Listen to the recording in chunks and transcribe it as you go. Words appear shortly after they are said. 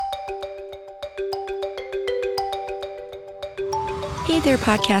Hey there,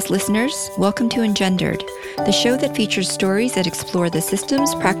 podcast listeners. Welcome to Engendered, the show that features stories that explore the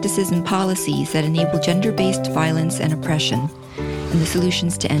systems, practices, and policies that enable gender-based violence and oppression, and the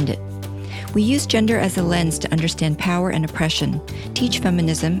solutions to end it. We use gender as a lens to understand power and oppression, teach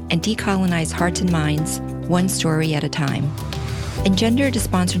feminism, and decolonize hearts and minds, one story at a time. Engendered is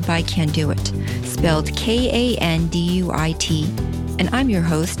sponsored by Can Do It, spelled Kanduit, and I'm your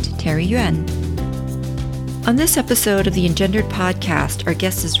host, Terry Yuen. On this episode of the Engendered podcast, our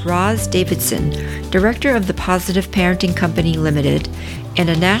guest is Roz Davidson, director of the Positive Parenting Company Limited and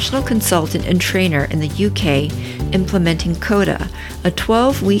a national consultant and trainer in the UK implementing CODA, a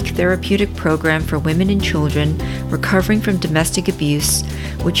 12-week therapeutic program for women and children recovering from domestic abuse,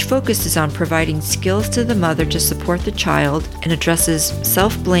 which focuses on providing skills to the mother to support the child and addresses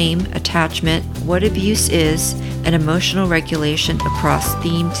self-blame, attachment, what abuse is, and emotional regulation across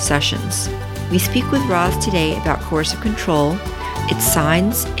themed sessions. We speak with Roz today about coercive control, its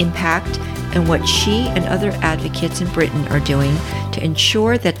signs, impact, and what she and other advocates in Britain are doing to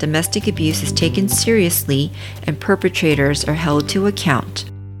ensure that domestic abuse is taken seriously and perpetrators are held to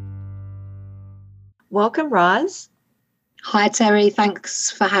account. Welcome, Roz. Hi, Terry. Thanks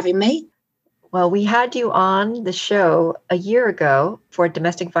for having me. Well, we had you on the show a year ago for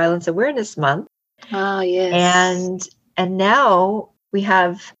Domestic Violence Awareness Month. Oh, yes. And now we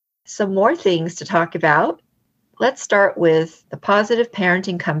have some more things to talk about. Let's start with the Positive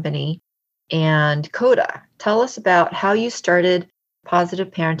Parenting Company and CODA. Tell us about how you started Positive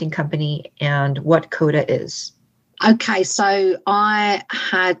Parenting Company and what CODA is. Okay, so I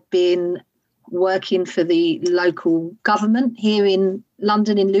had been working for the local government here in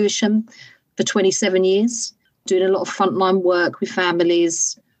London, in Lewisham, for 27 years, doing a lot of frontline work with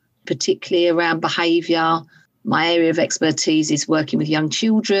families, particularly around behaviour. My area of expertise is working with young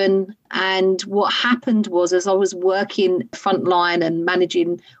children. And what happened was, as I was working frontline and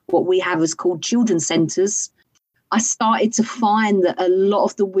managing what we have as called children's centres, I started to find that a lot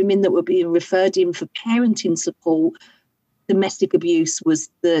of the women that were being referred in for parenting support, domestic abuse was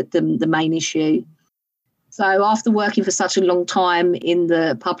the main issue. So after working for such a long time in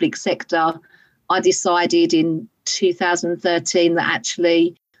the public sector, I decided in 2013 that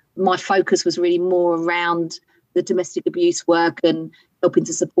actually my focus was really more around the domestic abuse work and helping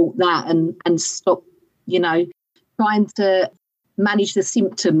to support that and stop, trying to manage the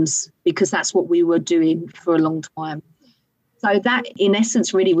symptoms, because that's what we were doing for a long time. So that, in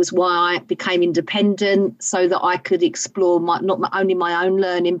essence, really was why I became independent, so that I could explore not only my own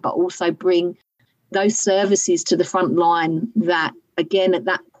learning, but also bring those services to the front line that, again, at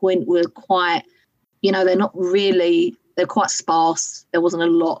that point were quite, they're quite sparse. There wasn't a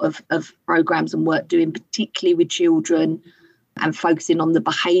lot of programs and work doing, particularly with children, and focusing on the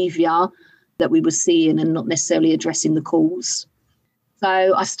behaviour that we were seeing and not necessarily addressing the cause. So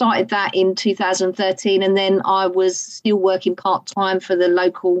I started that in 2013, and then I was still working part-time for the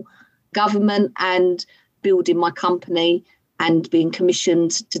local government and building my company and being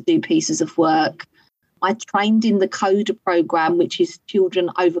commissioned to do pieces of work. I trained in the CODA program, which is Children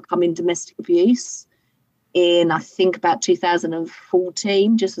Overcoming Domestic Abuse, in, I think, about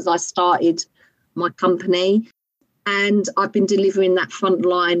 2014, just as I started my company. And I've been delivering that front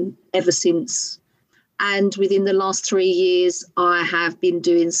line ever since. And within the last 3 years, I have been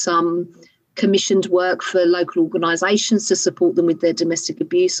doing some commissioned work for local organisations to support them with their domestic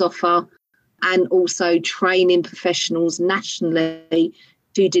abuse offer, and also training professionals nationally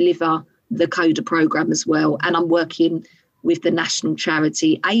to deliver the CODA programme as well. And I'm working with the national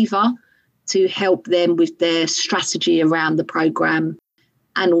charity AVA to help them with their strategy around the programme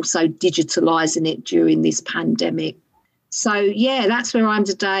and also digitalising it during this pandemic. So, yeah, that's where I'm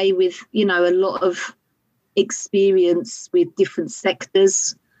today with, a lot of experience with different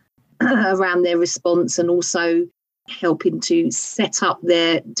sectors around their response, and also helping to set up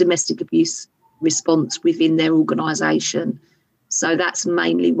their domestic abuse response within their organisation. So that's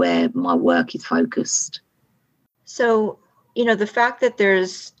mainly where my work is focused. So, the fact that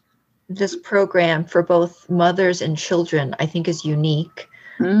there's this program for both mothers and children, I think, is unique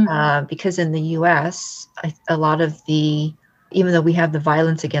because in the U.S., a lot of even though we have the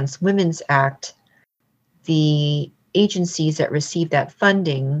Violence Against Women's Act, the agencies that receive that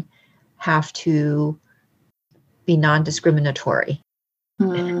funding have to be non-discriminatory.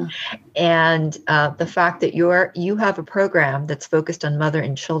 And the fact that you have a program that's focused on mother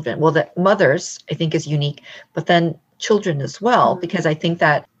and children, well, that mothers, I think, is unique, but then children as well, because I think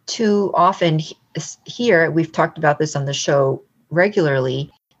that too often here, we've talked about this on the show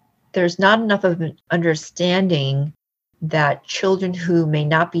regularly, there's not enough of an understanding that children who may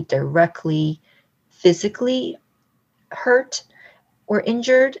not be directly physically hurt were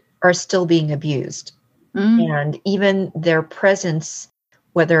injured are still being abused. And even their presence,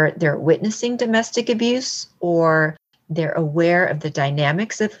 whether they're witnessing domestic abuse or they're aware of the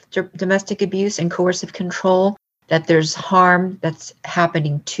dynamics of domestic abuse and coercive control, that there's harm that's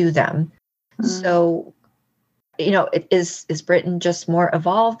happening to them. So, is Britain just more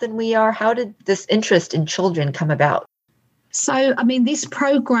evolved than we are? How did this interest in children come about? So, this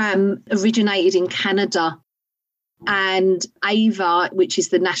program originated in Canada, and AVA, which is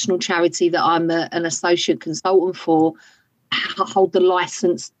the national charity that I'm an associate consultant for, hold the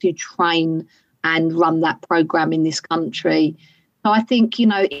license to train and run that program in this country. So I think,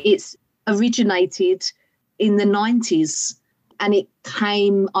 it's originated in the 90s, and it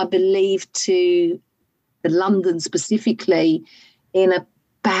came, I believe, to London specifically in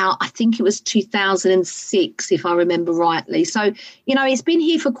about, I think it was 2006, if I remember rightly. So, it's been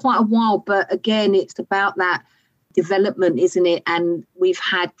here for quite a while, but again, it's about that development, isn't it? And we've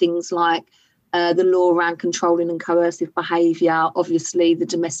had things like the law around controlling and coercive behaviour. Obviously, the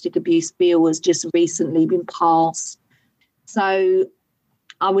domestic abuse bill has just recently been passed. So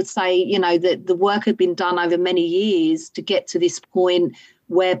I would say, that the work had been done over many years to get to this point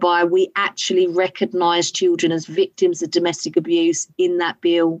whereby we actually recognise children as victims of domestic abuse in that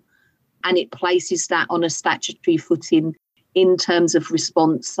bill, and it places that on a statutory footing in terms of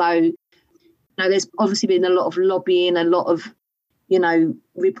response. So, there's obviously been a lot of lobbying, a lot of,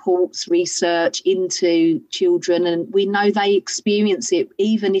 reports, research into children, and we know they experience it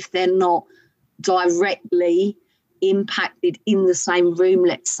even if they're not directly impacted in the same room,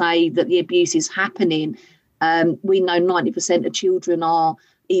 let's say, that the abuse is happening. We know 90% of children are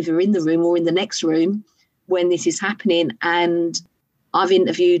either in the room or in the next room when this is happening. And I've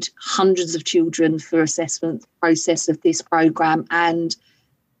interviewed hundreds of children for assessment process of this program, and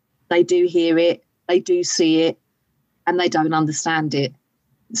they do hear it, they do see it, and they don't understand it.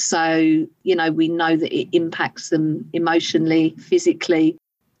 So, we know that it impacts them emotionally, physically.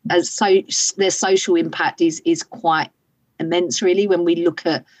 So their social impact is quite immense, really, when we look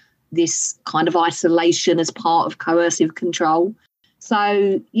at this kind of isolation as part of coercive control.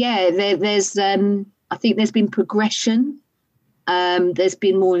 So, there's I think there's been progression. There's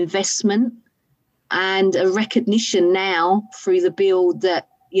been more investment and a recognition now through the bill that,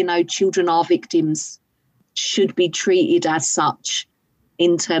 children are victims, should be treated as such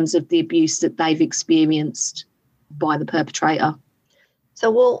in terms of the abuse that they've experienced by the perpetrator. So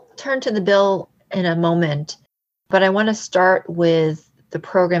we'll turn to the bill in a moment, but I want to start with the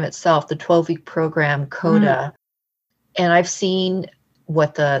program itself, the 12-week program, CODA. And I've seen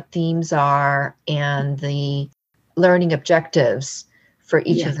what the themes are and the learning objectives for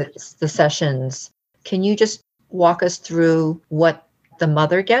each of the sessions. Can you just walk us through what the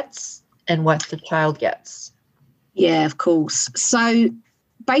mother gets and what the child gets? Yeah, of course. So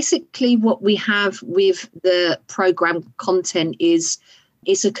basically what we have with the program content is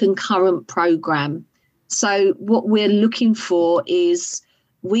it's a concurrent program. So what we're looking for is,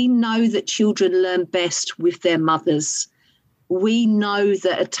 we know that children learn best with their mothers. We know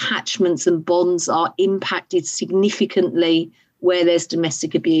that attachments and bonds are impacted significantly where there's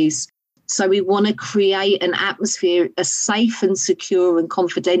domestic abuse. So we want to create an atmosphere, a safe and secure and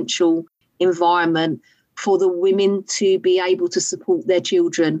confidential environment for the women to be able to support their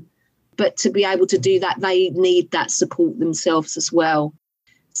children. But to be able to do that, they need that support themselves as well.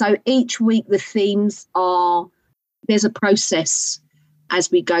 So each week the themes are, there's a process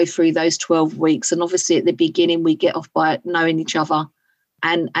as we go through those 12 weeks. And obviously at the beginning we get off by knowing each other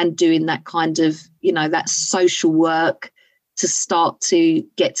and doing that kind of, that social work to start to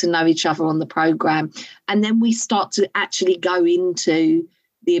get to know each other on the program. And then we start to actually go into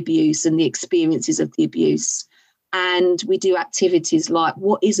the abuse and the experiences of the abuse. And we do activities like,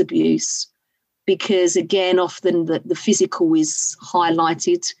 what is abuse? Because again, often the physical is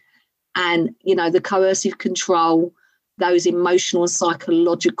highlighted, and, the coercive control, those emotional and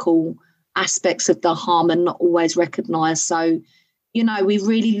psychological aspects of the harm are not always recognised. So, we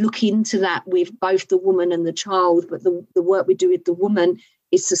really look into that with both the woman and the child, but the work we do with the woman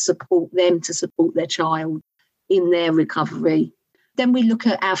is to support them, to support their child in their recovery. Then we look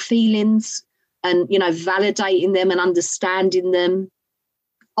at our feelings and, validating them and understanding them.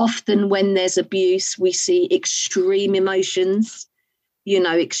 Often when there's abuse, we see extreme emotions,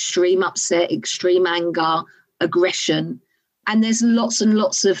 extreme upset, extreme anger, aggression. And there's lots and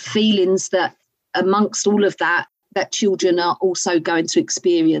lots of feelings that amongst all of that children are also going to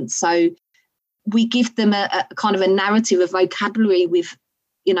experience. So we give them a kind of a narrative, a vocabulary with,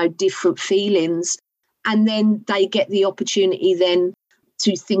 different feelings. And then they get the opportunity then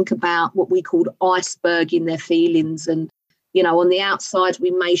to think about what we call iceberging their feelings and On the outside,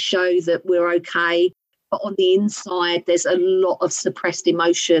 we may show that we're okay, but on the inside, there's a lot of suppressed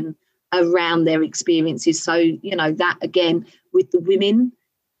emotion around their experiences. So, that again, with the women,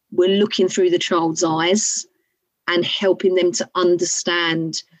 we're looking through the child's eyes and helping them to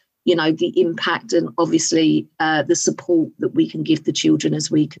understand, the impact and obviously the support that we can give the children as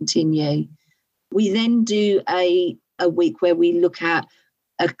we continue. We then do a week where we look at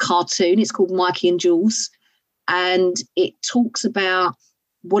a cartoon. It's called Mikey and Jules, and it talks about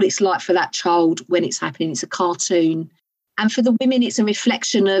what it's like for that child when it's happening. It's a cartoon. And for the women, it's a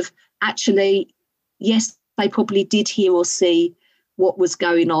reflection of actually, yes, they probably did hear or see what was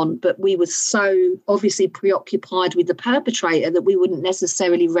going on, but we were so obviously preoccupied with the perpetrator that we wouldn't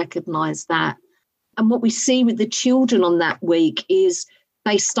necessarily recognise that. And what we see with the children on that week is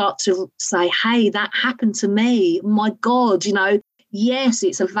they start to say, hey, that happened to me. My God, yes,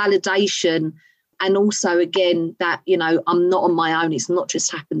 it's a validation. And also, again, that, I'm not on my own. It's not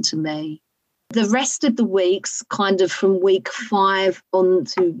just happened to me. The rest of the weeks, kind of from week 5 on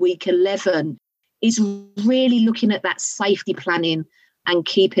to week 11, is really looking at that safety planning and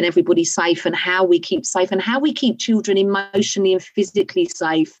keeping everybody safe and how we keep safe and how we keep children emotionally and physically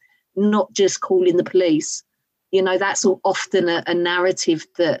safe, not just calling the police. That's often a narrative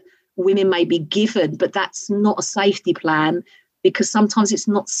that women may be given, but that's not a safety plan, because sometimes it's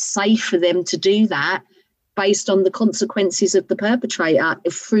not safe for them to do that based on the consequences of the perpetrator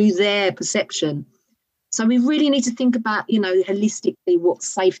through their perception. So we really need to think about, holistically what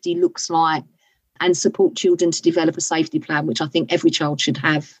safety looks like and support children to develop a safety plan, which I think every child should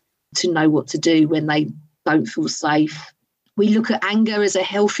have to know what to do when they don't feel safe. We look at anger as a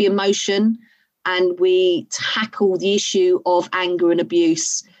healthy emotion, and we tackle the issue of anger and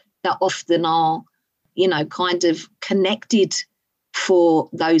abuse that often are, kind of connected for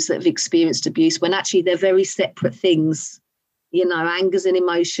those that have experienced abuse, when actually they're very separate things. Anger's an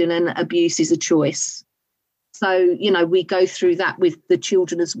emotion and abuse is a choice. So, we go through that with the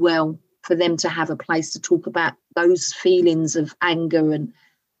children as well, for them to have a place to talk about those feelings of anger.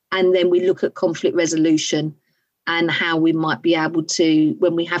 And then we look at conflict resolution and how we might be able to,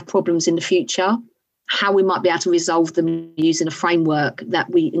 when we have problems in the future, how we might be able to resolve them using a framework that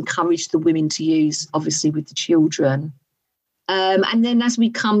we encourage the women to use, obviously with the children. And then as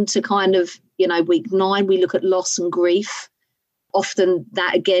we come to kind of, week 9, we look at loss and grief. Often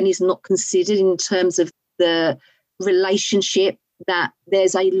that, again, is not considered in terms of the relationship, that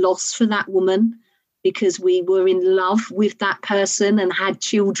there's a loss for that woman because we were in love with that person and had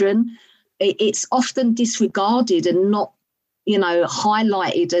children. It's often disregarded and not,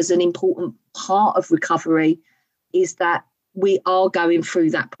 highlighted as an important part of recovery, is that we are going through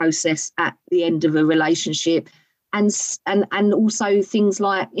that process at the end of a relationship. And also things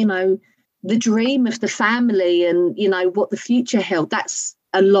like, the dream of the family and, what the future held, that's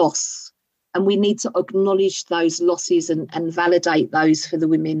a loss. And we need to acknowledge those losses and validate those for the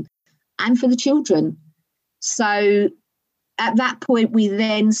women and for the children. So at that point, we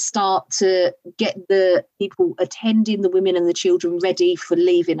then start to get the people attending the women and the children ready for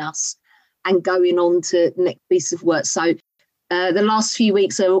leaving us and going on to the next piece of work. So the last few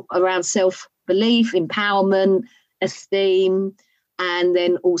weeks are around self-belief, empowerment, esteem, and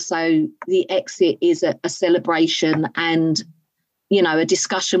then also the exit is a celebration and, a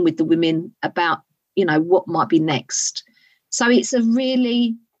discussion with the women about, what might be next. So it's a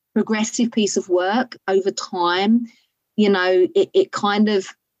really progressive piece of work over time. It kind of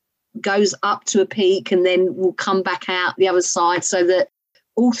goes up to a peak and then will come back out the other side, so that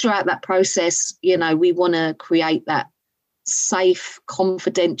all throughout that process, we want to create that safe,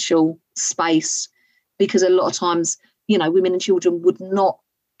 confidential space, because a lot of times, women and children would not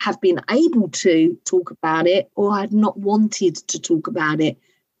have been able to talk about it or had not wanted to talk about it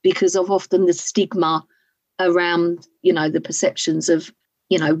because of often the stigma around, the perceptions of,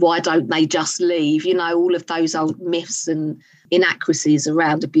 why don't they just leave? All of those old myths and inaccuracies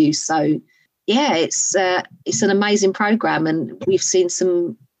around abuse. So, yeah, it's an amazing program, and we've seen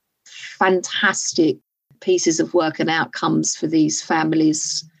some fantastic pieces of work and outcomes for these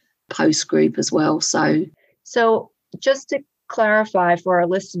families post-group as well. So just to clarify for our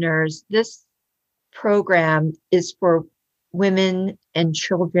listeners, this program is for women and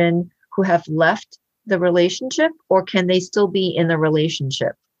children who have left the relationship, or can they still be in the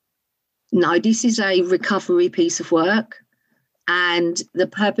relationship? No, this is a recovery piece of work, and the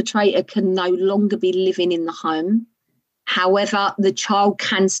perpetrator can no longer be living in the home. However, the child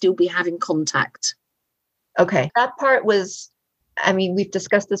can still be having contact. Okay. That part was, we've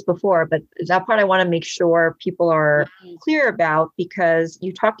discussed this before, but that part I want to make sure people are clear about, because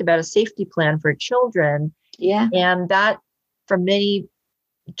you talked about a safety plan for children. Yeah. And that for many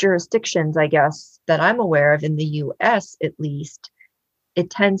jurisdictions, I guess, that I'm aware of in the US at least, it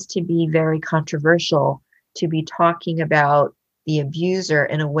tends to be very controversial to be talking about the abuser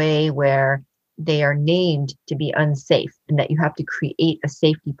in a way where they are named to be unsafe and that you have to create a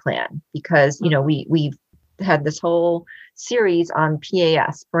safety plan because, we've had this whole series on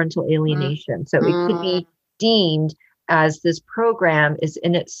PAS, parental alienation. So it could be deemed as this program is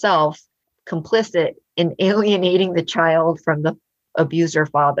in itself complicit in alienating the child from the abuser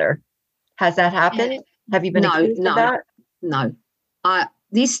father. Has that happened? Have you been accused of that? No.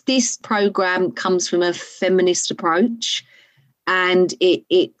 This program comes from a feminist approach, and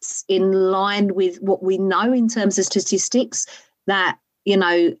it's in line with what we know in terms of statistics that,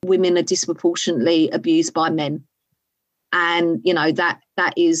 women are disproportionately abused by men. And,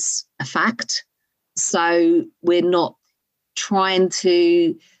 that is a fact. So we're not trying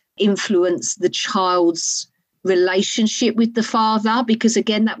to influence the child's relationship with the father, because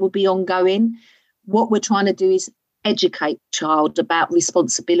again, that will be ongoing. What we're trying to do is educate the child about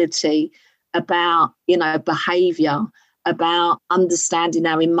responsibility, about, behavior, about understanding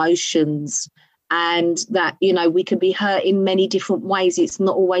our emotions, and that, we can be hurt in many different ways. It's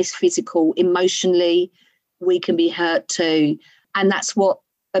not always physical. Emotionally, we can be hurt too. And that's what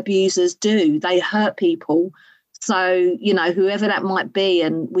abusers do. They hurt people. So, whoever that might be,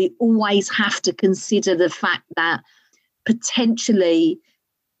 and we always have to consider the fact that potentially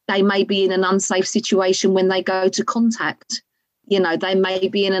they may be in an unsafe situation when they go to contact. They may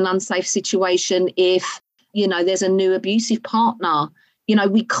be in an unsafe situation if, there's a new abusive partner.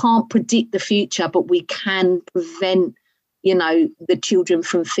 We can't predict the future, but we can prevent, the children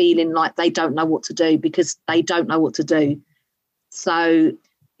from feeling like they don't know what to do because they don't know what to do. So,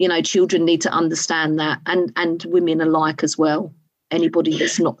 children need to understand that, and women alike as well. Anybody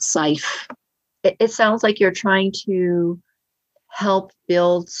that's not safe. It sounds like you're trying to help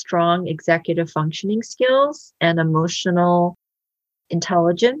build strong executive functioning skills and emotional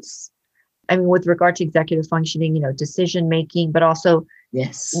intelligence. I mean, with regard to executive functioning, decision making, but also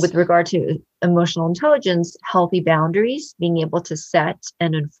with regard to emotional intelligence, healthy boundaries, being able to set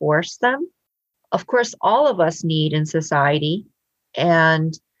and enforce them. Of course, all of us need in society,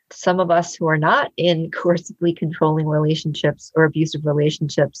 and some of us who are not in coercively controlling relationships or abusive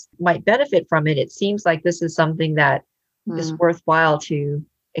relationships might benefit from it. It seems like this is something that is worthwhile to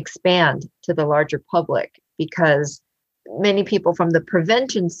expand to the larger public, because many people from the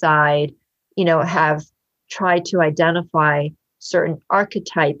prevention side, have tried to identify certain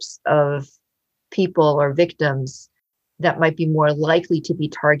archetypes of people or victims that might be more likely to be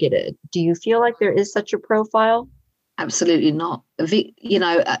targeted. Do you feel like there is such a profile? Absolutely not.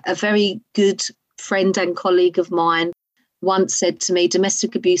 A very good friend and colleague of mine once said to me,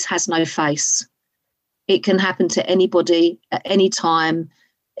 domestic abuse has no face. It can happen to anybody at any time.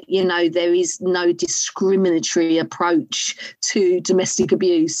 There is no discriminatory approach to domestic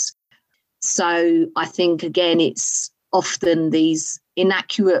abuse. So I think, again, it's often these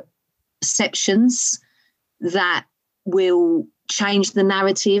inaccurate perceptions that will change the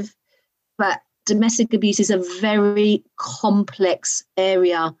narrative. But domestic abuse is a very complex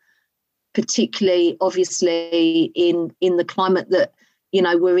area, particularly, obviously, in the climate that,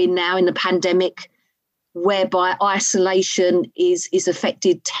 we're in now in the pandemic, whereby isolation is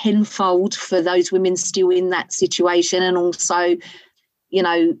affected tenfold for those women still in that situation. And also,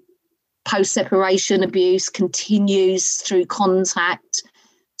 post-separation abuse continues through contact.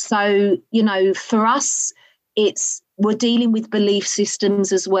 So, for us, we're dealing with belief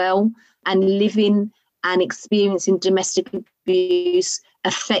systems as well, and living and experiencing domestic abuse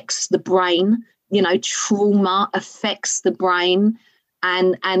affects the brain. Trauma affects the brain,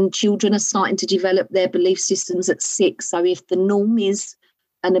 and children are starting to develop their belief systems at 6. So if the norm is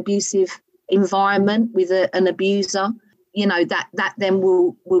an abusive environment with an abuser, that then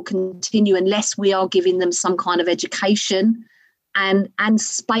will continue unless we are giving them some kind of education and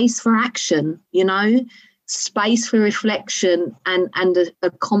space for action, space for reflection and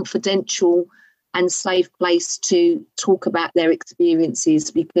a confidential and safe place to talk about their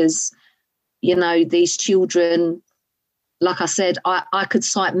experiences. Because, these children, like I said, I could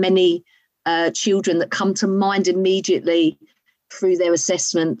cite many children that come to mind immediately through their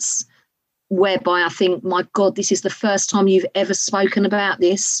assessments, whereby I think, my God, this is the first time you've ever spoken about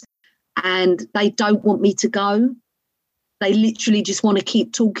this, and they don't want me to go. They literally just want to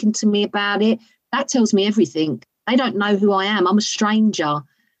keep talking to me about it. That tells me everything. They don't know who I am. I'm a stranger,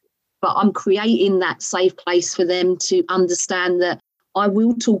 but I'm creating that safe place for them to understand that I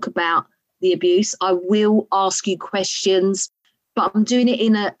will talk about the abuse. I will ask you questions, but I'm doing it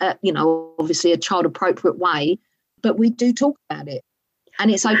in a obviously a child appropriate way. but we do talk about it. And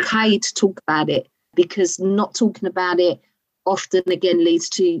it's okay to talk about it, because not talking about it often, again, leads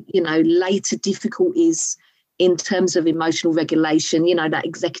to, later difficulties in terms of emotional regulation, that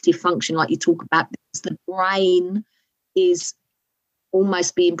executive function, like you talk about, because the brain is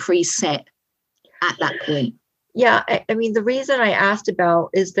almost being preset at that point. Yeah, I mean, the reason I asked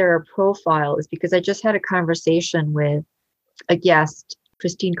about is there a profile is because I just had a conversation with a guest,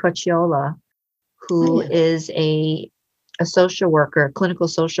 Christine Cocciola, who is a social worker, clinical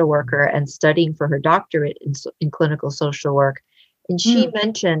social worker, and studying for her doctorate in clinical social work. And she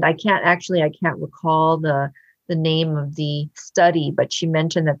mentioned, I can't recall the name of the study, but she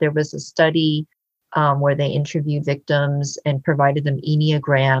mentioned that there was a study where they interviewed victims and provided them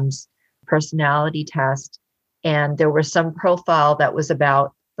Enneagrams, personality test. And there was some profile that was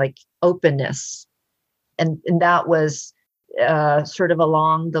about like openness. And that was sort of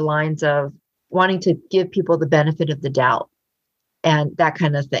along the lines of wanting to give people the benefit of the doubt and that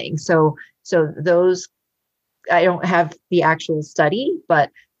kind of thing. So those, I don't have the actual study, but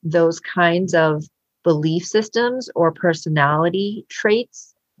those kinds of belief systems or personality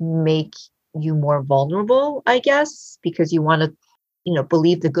traits make you more vulnerable, I guess, because you want to,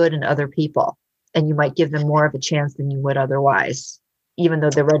 believe the good in other people, and you might give them more of a chance than you would otherwise, even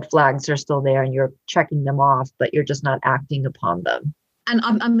though the red flags are still there and you're checking them off, but you're just not acting upon them. And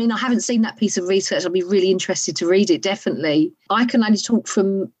I haven't seen that piece of research. I'd be really interested to read it, definitely. I can only talk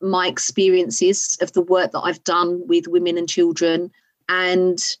from my experiences of the work that I've done with women and children.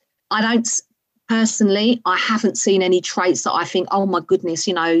 And I haven't seen any traits that I think, oh my goodness,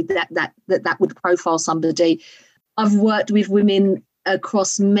 that would profile somebody. I've worked with women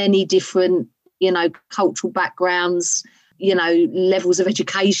across many different, cultural backgrounds, levels of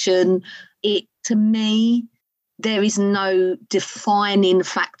education. To me, there is no defining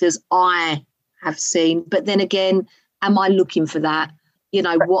factors I have seen. But then again, am I looking for that?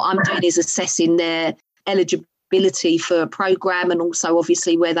 What I'm doing is assessing their eligibility for a program, and also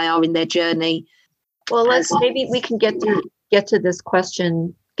obviously where they are in their journey. Well, maybe we can get to this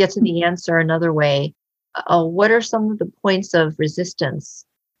question, get to the answer another way. What are some of the points of resistance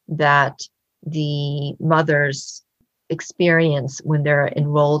that the mothers experience when they're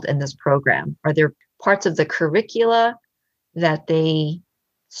enrolled in this program? Are there parts of the curricula that they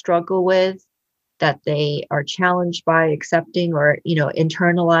struggle with, that they are challenged by accepting or,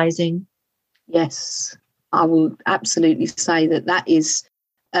 internalizing? Yes, I will absolutely say that is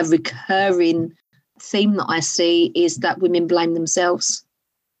a recurring theme that I see, is that women blame themselves.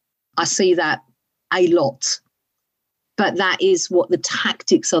 I see that a lot, but that is what the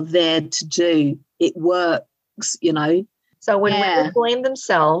tactics are there to do. It works, So when women blame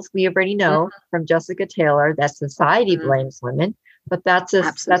themselves, we already know from Jessica Taylor that society blames women, but that's a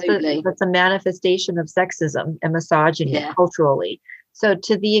manifestation of sexism and misogyny culturally. So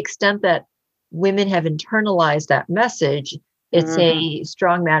to the extent that women have internalized that message, it's a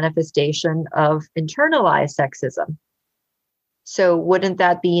strong manifestation of internalized sexism. So wouldn't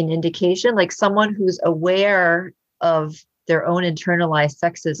that be an indication, like someone who's aware of their own internalized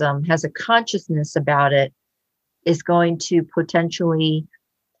sexism, has a consciousness about it, is going to potentially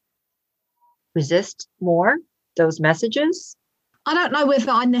resist more those messages? I don't know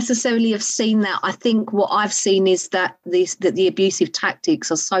whether I necessarily have seen that. I think what I've seen is that the abusive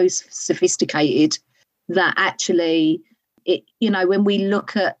tactics are so sophisticated that actually, when we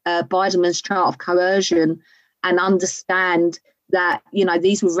look at Biderman's chart of coercion and understand that,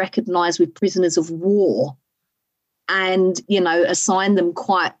 these were recognised with prisoners of war and, assign them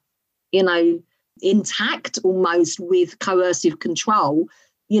quite, intact almost with coercive control,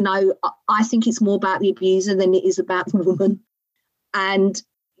 I think it's more about the abuser than it is about the woman. And,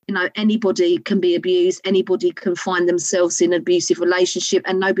 anybody can be abused, anybody can find themselves in an abusive relationship,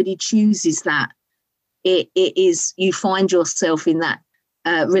 and nobody chooses that. It is, you find yourself in that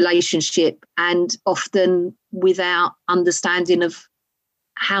relationship, and often without understanding of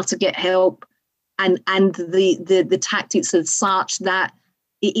how to get help, and the tactics are such that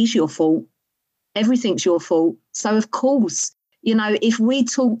it is your fault. Everything's your fault. So of course, if we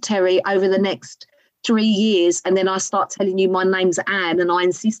talk, Terry, over the next 3 years, and then I start telling you my name's Anne and I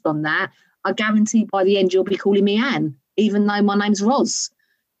insist on that, I guarantee by the end you'll be calling me Anne, even though my name's Roz.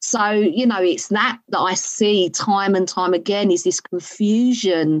 So, it's that I see time and time again, is this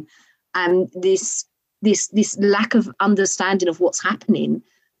confusion and this lack of understanding of what's happening.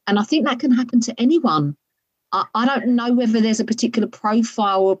 And I think that can happen to anyone. I don't know whether there's a particular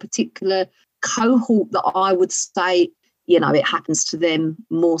profile or a particular cohort that I would say, it happens to them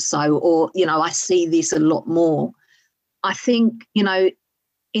more so, or, I see this a lot more. I think,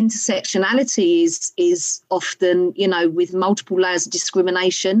 intersectionality is often, with multiple layers of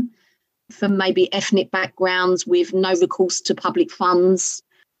discrimination from maybe ethnic backgrounds with no recourse to public funds.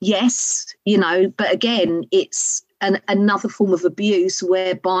 Yes, but again, it's another form of abuse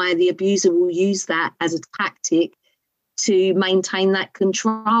whereby the abuser will use that as a tactic to maintain that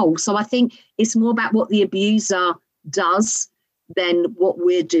control. So I think it's more about what the abuser does than what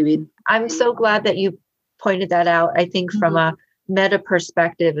we're doing. I'm so glad that you pointed that out. I think from a meta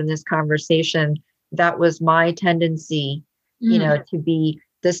perspective in this conversation, that was my tendency, to be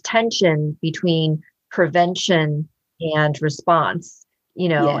this tension between prevention and response,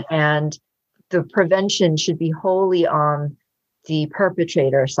 and the prevention should be wholly on the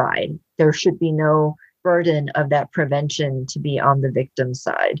perpetrator side. There should be no burden of that prevention to be on the victim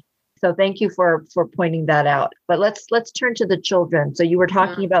side. So thank you for pointing that out. But let's turn to the children. So you were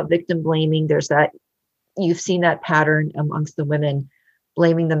talking about victim blaming. There's that, you've seen that pattern amongst the women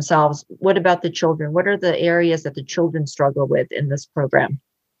blaming themselves. What about the children? What are the areas that the children struggle with in this program?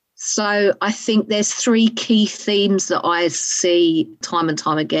 So I think there's three key themes that I see time and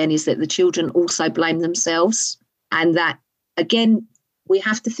time again, is that the children also blame themselves. And that, again, we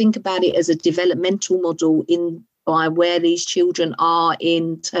have to think about it as a developmental model by where these children are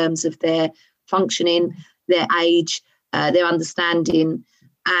in terms of their functioning, their age, their understanding.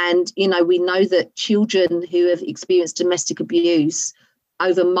 And, we know that children who have experienced domestic abuse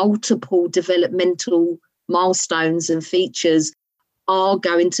over multiple developmental milestones and features are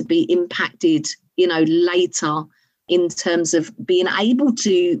going to be impacted, later in terms of being able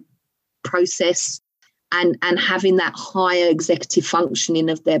to process and having that higher executive functioning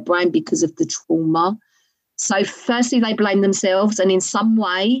of their brain because of the trauma. So firstly, they blame themselves, and in some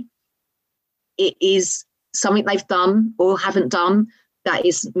way it is something they've done or haven't done that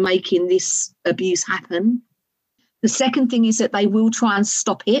is making this abuse happen. The second thing is that they will try and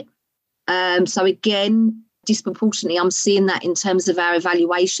stop it. So again, disproportionately, I'm seeing that in terms of our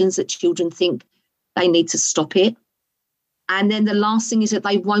evaluations, that children think they need to stop it. And then the last thing is that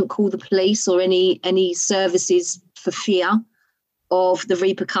they won't call the police or any services for fear of the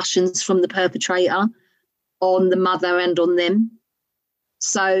repercussions from the perpetrator on the mother and on them.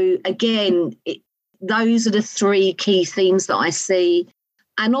 So again, those are the three key themes that I see.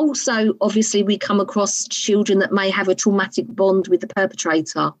 And also, obviously, we come across children that may have a traumatic bond with the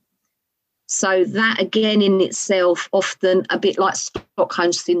perpetrator. So that, again, in itself, often a bit like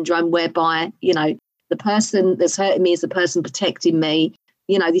Stockholm syndrome, whereby, the person that's hurting me is the person protecting me.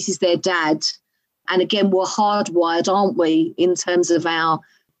 This is their dad. And again, we're hardwired, aren't we, in terms of our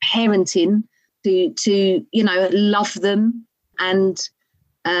parenting to love them and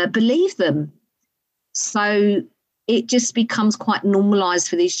believe them. So it just becomes quite normalised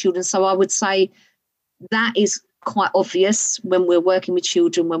for these children. So I would say that is quite obvious when we're working with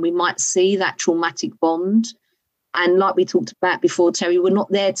children, when we might see that traumatic bond. And like we talked about before, Terry, we're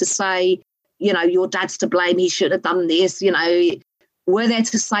not there to say, your dad's to blame, he should have done this. We're there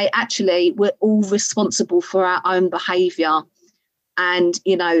to say, actually, we're all responsible for our own behaviour. And,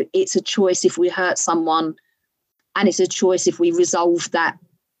 it's a choice if we hurt someone, and it's a choice if we resolve that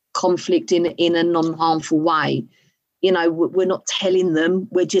conflict in a non-harmful way. We're not telling them,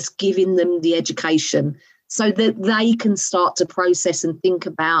 we're just giving them the education so that they can start to process and think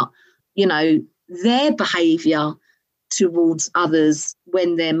about, their behaviour towards others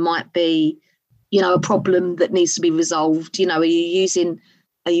when there might be, a problem that needs to be resolved. Are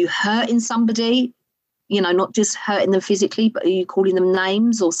you hurting somebody? Not just hurting them physically, but are you calling them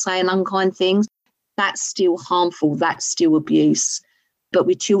names or saying unkind things? That's still harmful. That's still abuse. But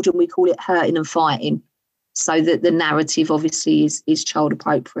with children, we call it hurting and fighting. So that the narrative obviously is child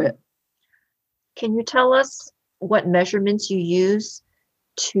appropriate. Can you tell us what measurements you use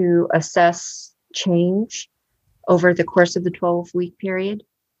to assess change over the course of the 12-week period?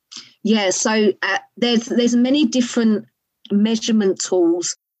 Yeah, so there's many different measurement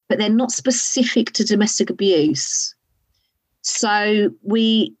tools, but they're not specific to domestic abuse. So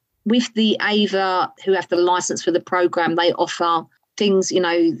with the AVA, who have the license for the program, they offer things,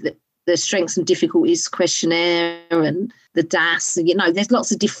 the strengths and difficulties questionnaire and the DAS. There's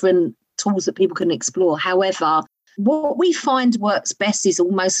lots of different tools that people can explore. However, what we find works best is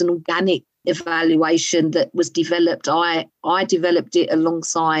almost an organic evaluation that was developed. I developed it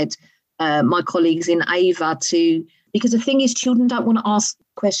alongside my colleagues in AVA because the thing is, children don't want to ask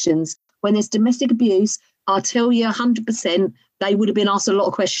questions. When there's domestic abuse, I'll tell you 100% they would have been asked a lot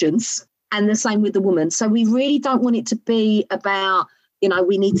of questions, and the same with the woman. So we really don't want it to be about,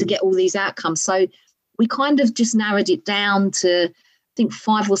 we need to get all these outcomes. So we kind of just narrowed it down to, I think,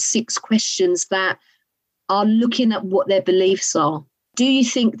 5 or 6 questions that are looking at what their beliefs are. Do you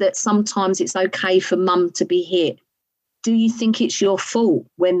think that sometimes it's okay for mum to be hit? Do you think it's your fault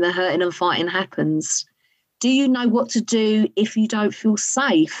when the hurting and fighting happens? Do you know what to do if you don't feel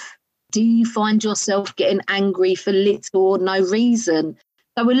safe? Do you find yourself getting angry for little or no reason?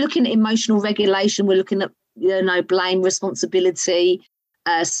 So we're looking at emotional regulation. We're looking at, blame, responsibility,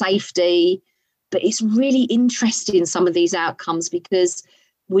 safety. But it's really interesting, some of these outcomes, because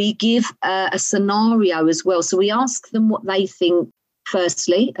we give a scenario as well. So we ask them what they think,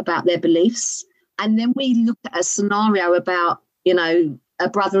 firstly, about their beliefs. And then we look at a scenario about, a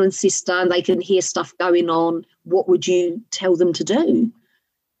brother and sister, and they can hear stuff going on. What would you tell them to do?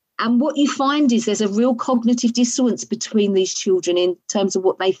 And what you find is there's a real cognitive dissonance between these children in terms of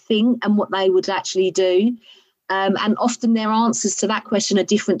what they think and what they would actually do. And often their answers to that question are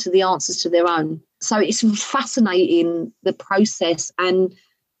different to the answers to their own. So it's fascinating, the process, and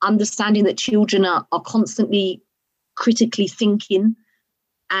understanding that children are constantly critically thinking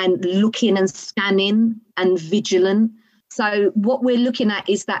and looking and scanning and vigilant. So what we're looking at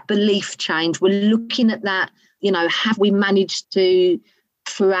is that belief change. We're looking at that, have we managed to,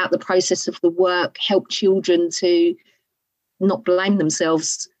 throughout the process of the work, help children to not blame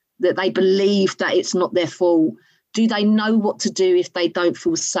themselves, that they believe that it's not their fault? Do they know what to do if they don't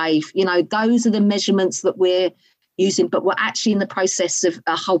feel safe? Those are the measurements that we're using, but we're actually in the process of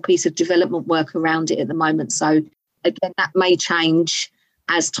a whole piece of development work around it at the moment. So again, that may change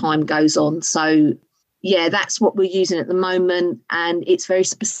as time goes on. So yeah, that's what we're using at the moment. And it's very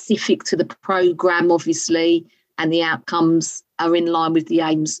specific to the programme, obviously, and the outcomes are in line with the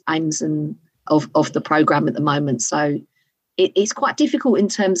aims and of the programme at the moment. So it's quite difficult in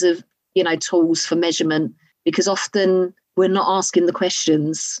terms of, tools for measurement, because often we're not asking the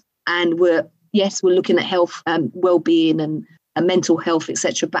questions, and we're looking at health and well-being and mental health,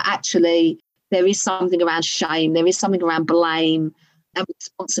 etc. But actually there is something around shame, there is something around blame and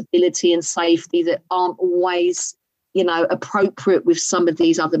responsibility and safety that aren't always, appropriate with some of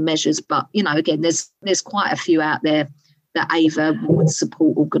these other measures. But, again, there's quite a few out there that AVA would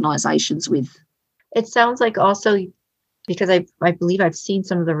support organisations with. It sounds like also, because I believe I've seen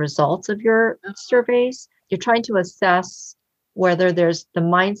some of the results of your surveys, you're trying to assess whether the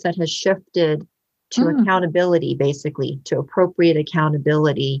mindset has shifted to accountability, basically, to appropriate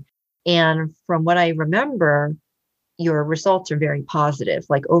accountability. And from what I remember, your results are very positive,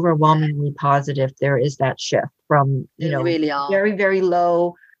 like overwhelmingly positive. There is that shift from, really are. very, very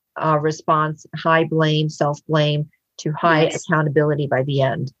low response, high blame, self-blame, to high accountability by the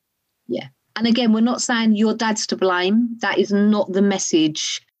end. Yeah. And again, we're not saying your dad's to blame. That is not the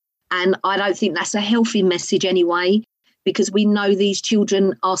message. And I don't think that's a healthy message anyway, because we know these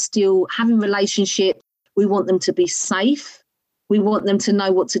children are still having relationships. We want them to be safe. We want them to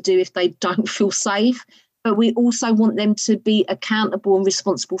know what to do if they don't feel safe. But we also want them to be accountable and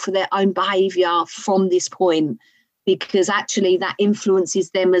responsible for their own behaviour from this point, because actually that influences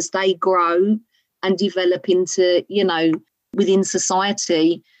them as they grow and develop into, within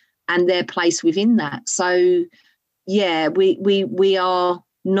society and their place within that. So, yeah, we are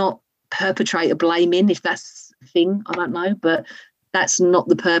not perpetrator blaming, if that's a thing, I don't know, but that's not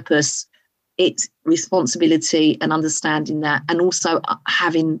the purpose. It's responsibility and understanding that, and also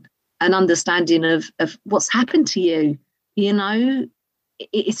having an understanding of what's happened to you.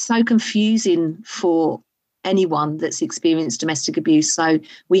 It's so confusing for anyone that's experienced domestic abuse. So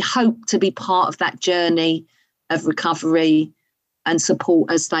we hope to be part of that journey of recovery and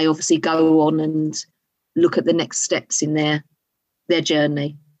support as they obviously go on and look at the next steps in their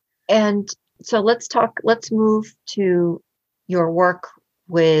journey. And so let's move to your work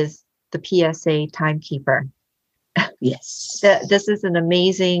with the PSA Timekeeper. Yes. This is an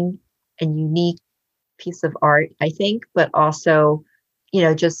amazing and unique piece of art, I think, but also,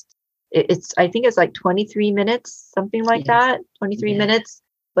 I think it's like 23 minutes, something like that, 23 minutes,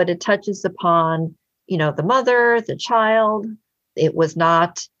 but it touches upon, the mother, the child. It was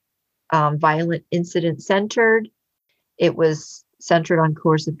not violent incident centered. It was centered on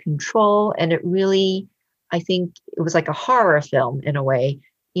coercive control. And it really, I think it was like a horror film in a way,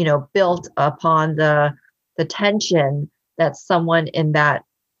 built upon the tension that someone in that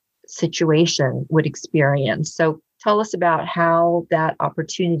situation would experience. So tell us about how that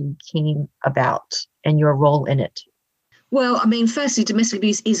opportunity came about and your role in it. Well, I mean, firstly, domestic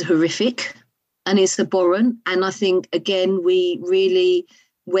abuse is horrific and it's abhorrent. And I think, again, we really,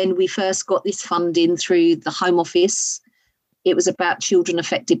 when we first got this funding through the Home Office, it was about children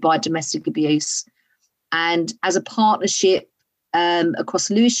affected by domestic abuse. And as a partnership across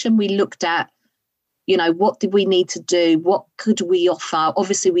Lewisham, we looked at, what did we need to do? What could we offer?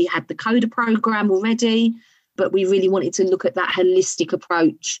 Obviously, we had the CODA program already, but we really wanted to look at that holistic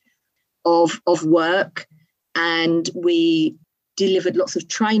approach of work. And we delivered lots of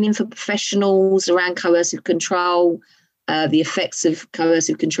training for professionals around coercive control, the effects of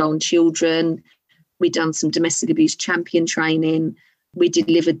coercive control on children. We'd done some domestic abuse champion training. We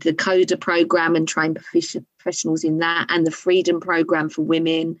delivered the CODA program and trained professionals in that, and the Freedom program for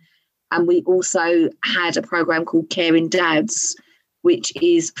women. And we also had a program called Caring Dads, which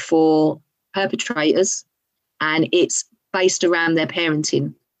is for perpetrators, and it's based around their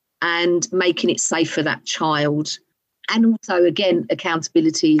parenting and making it safe for that child. And also, again,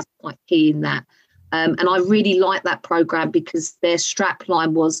 accountability is quite key in that. And I really like that program because their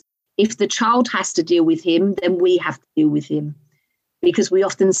strapline was, if the child has to deal with him, then we have to deal with him. Because we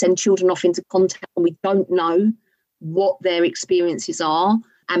often send children off into contact and we don't know what their experiences are.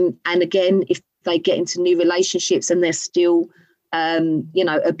 And again, if they get into new relationships and they're still,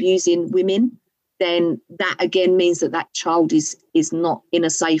 abusing women, then that again means that child is not in a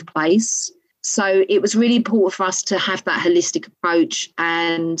safe place. So it was really important for us to have that holistic approach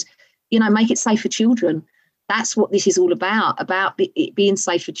and, make it safe for children. That's what this is all about it being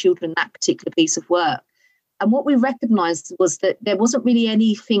safe for children, that particular piece of work. And what we recognised was that there wasn't really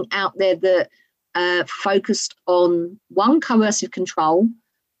anything out there that focused on, one, coercive control,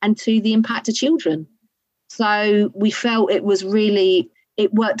 and two, the impact of children. So we felt it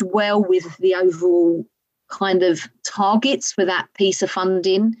worked well with the overall kind of targets for that piece of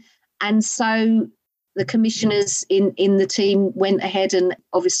funding. And so the commissioners in the team went ahead and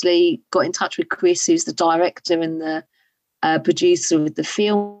obviously got in touch with Chris, who's the director and the producer of the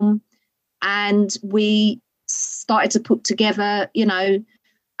film. And we started to put together,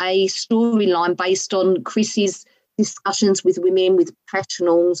 a storyline based on Chris's discussions with women, with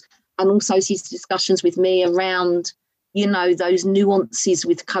professionals, and also his discussions with me around, those nuances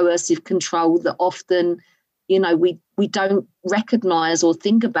with coercive control that often, we don't recognise or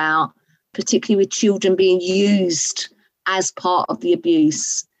think about, particularly with children being used as part of the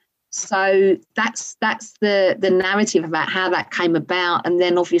abuse. So that's the narrative about how that came about. And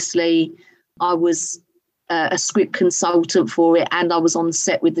then obviously I was a script consultant for it, and I was on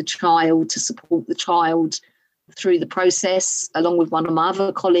set with the child to support the child through the process, along with one of my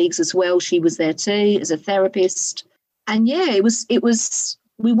other colleagues as well. She was there too as a therapist. And it was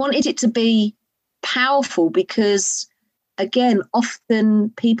we wanted it to be powerful because, again, often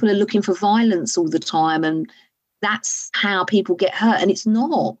people are looking for violence all the time, and that's how people get hurt. And it's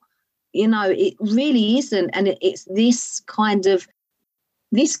not, it really isn't. And it's this kind of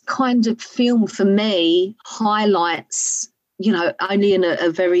film for me highlights, only in a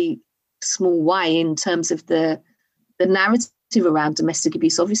very small way in terms of the narrative around domestic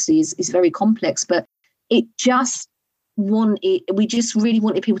abuse, obviously is very complex, but we just really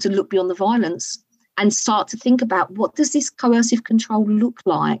wanted people to look beyond the violence and start to think about, what does this coercive control look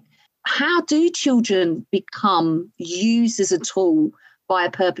like? How do children become used as a tool by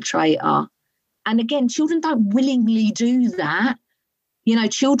a perpetrator? And again, children don't willingly do that.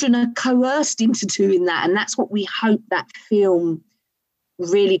 Children are coerced into doing that. And that's what we hope that film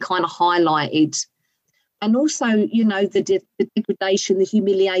really kind of highlighted. And also, the degradation, the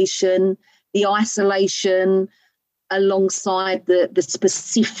humiliation, the isolation, alongside the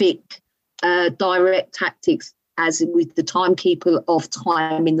specific direct tactics, as with the timekeeper of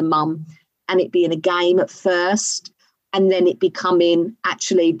time in the mum, and it being a game at first, and then it becoming,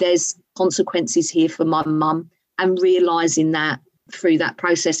 actually, there's consequences here for my mum, and realising that through that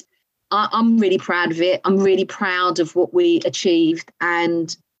process. I'm really proud of it. I'm really proud of what we achieved,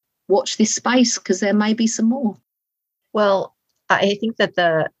 and watch this space because there may be some more. Well, I think that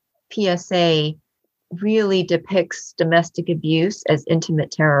the PSA really depicts domestic abuse as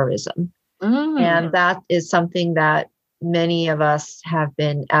intimate terrorism. And that is something that many of us have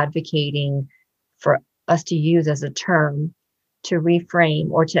been advocating for us to use as a term to reframe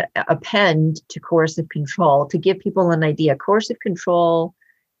or to append to coercive control, to give people an idea. Coercive control,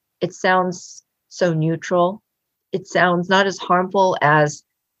 it sounds so neutral. It sounds not as harmful as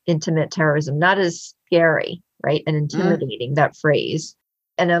intimate terrorism, not as scary, right? And intimidating, that phrase.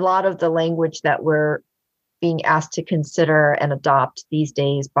 And a lot of the language that we're being asked to consider and adopt these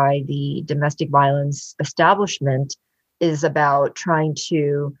days by the domestic violence establishment is about trying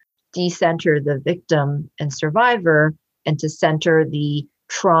to decenter the victim and survivor and to center the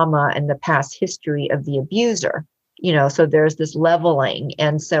trauma and the past history of the abuser. So there's this leveling.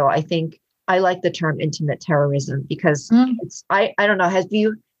 And so I think I like the term intimate terrorism because it's, I don't know, have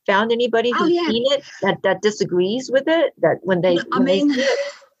you found anybody who's seen it that disagrees with it? That when they see it?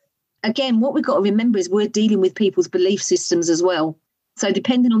 Again, what we've got to remember is we're dealing with people's belief systems as well. So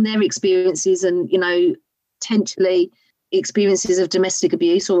depending on their experiences and, potentially experiences of domestic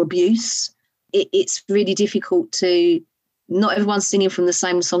abuse or abuse, it's really difficult to, not everyone's singing from the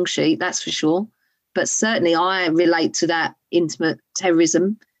same song sheet, that's for sure. But certainly I relate to that intimate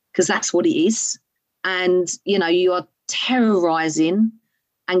terrorism, because that's what it is. And, you are terrorising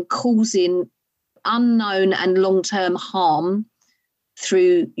and causing unknown and long-term harm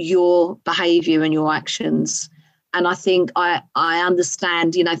through your behaviour and your actions. And I think I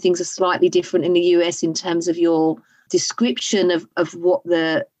understand, things are slightly different in the US in terms of your description of what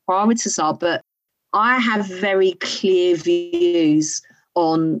the priorities are, but I have very clear views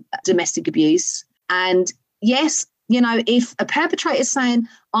on domestic abuse. And yes, if a perpetrator is saying,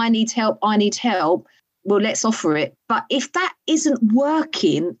 I need help, well, let's offer it. But if that isn't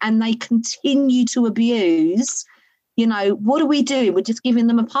working and they continue to abuse, what are we doing? We're just giving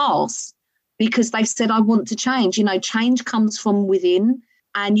them a pass because they've said, I want to change. Change comes from within,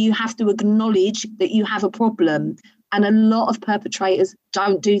 and you have to acknowledge that you have a problem. And a lot of perpetrators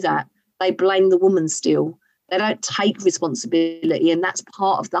don't do that. They blame the woman still. They don't take responsibility. And that's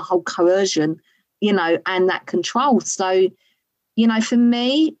part of the whole coercion, and that control. So, for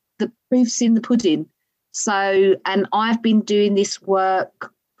me, the proof's in the pudding. So, and I've been doing this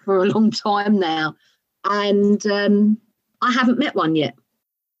work for a long time now, and I haven't met one yet.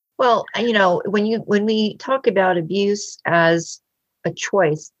 Well, when we talk about abuse as a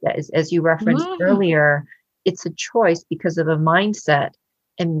choice, as you referenced earlier, it's a choice because of a mindset,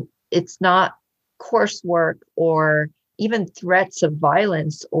 and it's not coursework or even threats of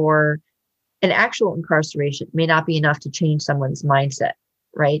violence or an actual incarceration may not be enough to change someone's mindset,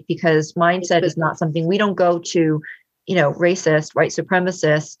 right? Because mindset is not something we don't go to, racist, white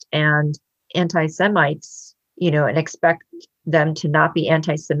supremacist and anti-Semites, and expect them to not be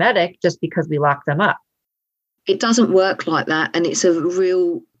anti-Semitic just because we lock them up. It doesn't work like that. And it's a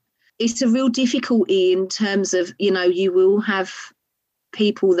real difficulty in terms of, you will have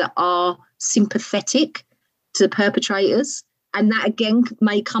people that are sympathetic to perpetrators. And that, again,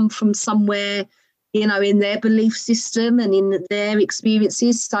 may come from somewhere, in their belief system and in their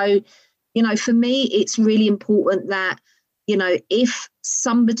experiences. So, for me, it's really important that, if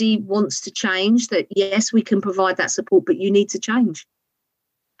somebody wants to change, that, yes, we can provide that support, but you need to change.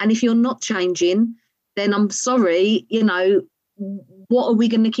 And if you're not changing, then I'm sorry, what are we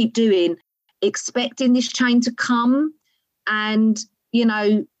going to keep doing? Expecting this change to come, and,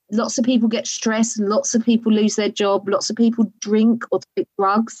 lots of people get stressed, lots of people lose their job, lots of people drink or take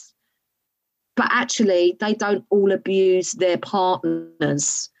drugs, but actually they don't all abuse their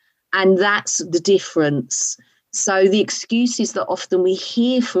partners. And that's the difference. So the excuses that often we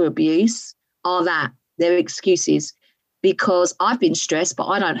hear for abuse are that they're excuses because I've been stressed, but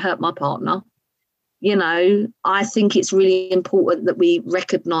I don't hurt my partner. I think it's really important that we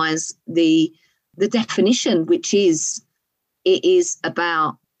recognise the definition, which is, it is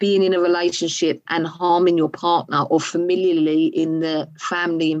about being in a relationship and harming your partner, or familiarly in the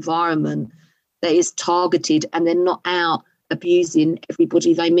family environment that is targeted, and they're not out abusing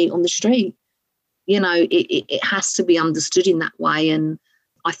everybody they meet on the street. It has to be understood in that way. And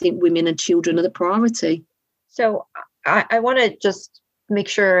I think women and children are the priority. So I want to just make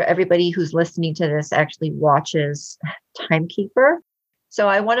sure everybody who's listening to this actually watches Timekeeper. So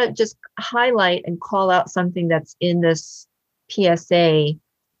I want to just highlight and call out something that's in this PSA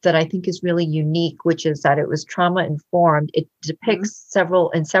that I think is really unique, which is that it was trauma informed. It depicts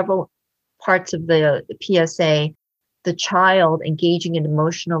several parts of the PSA, the child engaging in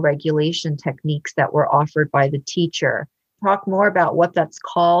emotional regulation techniques that were offered by the teacher. Talk more about what that's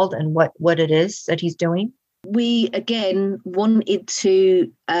called and what it is that he's doing. We, again, wanted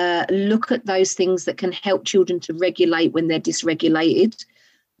to look at those things that can help children to regulate when they're dysregulated,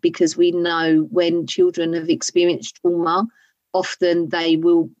 because we know when children have experienced trauma, often they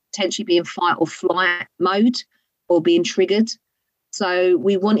will potentially be in fight or flight mode or being triggered. So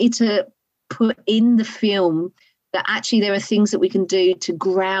we wanted to put in the film that actually there are things that we can do to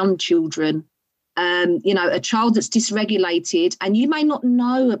ground children. A child that's dysregulated, and you may not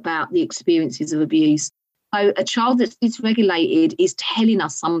know about the experiences of abuse. So a child that's dysregulated is telling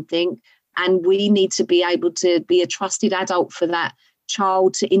us something, and we need to be able to be a trusted adult for that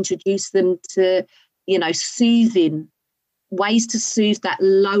child, to introduce them to, soothing ways to soothe that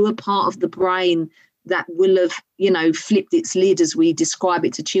lower part of the brain that will have, flipped its lid, as we describe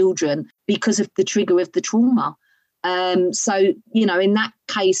it to children, because of the trigger of the trauma. So, in that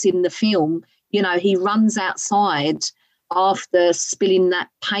case in the film, he runs outside after spilling that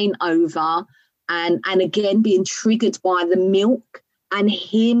paint over and again being triggered by the milk, and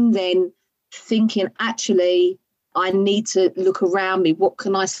him then thinking, actually, I need to look around me. What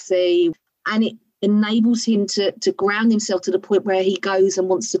can I see? And enables him to ground himself to the point where he goes and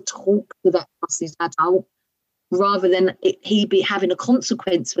wants to talk to that trusted adult, rather than he be having a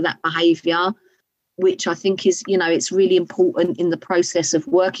consequence for that behaviour, which I think is, it's really important in the process of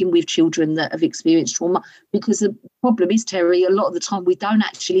working with children that have experienced trauma. Because the problem is, Terry, a lot of the time we don't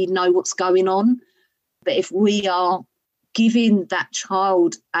actually know what's going on. But if we are giving that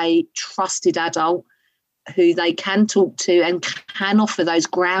child a trusted adult who they can talk to and can offer those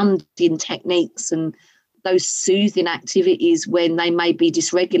grounding techniques and those soothing activities when they may be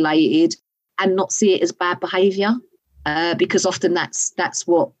dysregulated, and not see it as bad behaviour, because often that's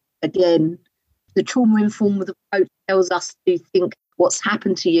what, again, the trauma-informed approach tells us to think what's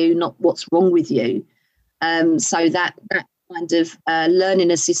happened to you, not what's wrong with you. So that kind of learning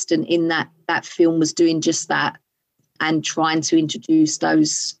assistant in that film was doing just that, and trying to introduce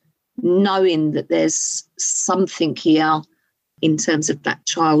those, knowing that there's something here in terms of that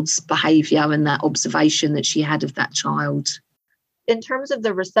child's behaviour and that observation that she had of that child. In terms of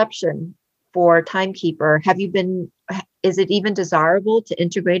the reception for Timekeeper, is it even desirable to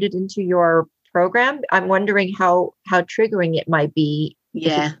integrate it into your program? I'm wondering how triggering it might be.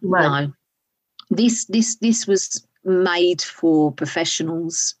 Yeah, no. This was made for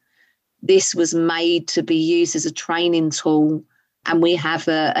professionals. This was made to be used as a training tool, and we have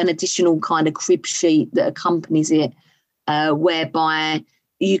an additional kind of crib sheet that accompanies it, whereby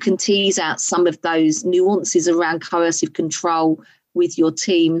you can tease out some of those nuances around coercive control with your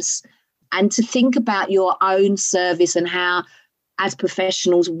teams, and to think about your own service and how, as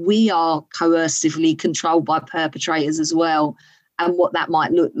professionals, we are coercively controlled by perpetrators as well, and what that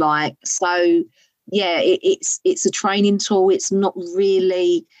might look like. So, yeah, it's a training tool. It's not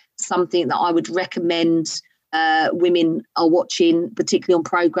really something that I would recommend women are watching, particularly on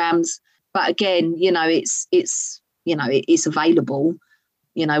programs. But again, it's available.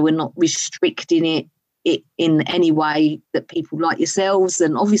 We're not restricting it in any way that people like yourselves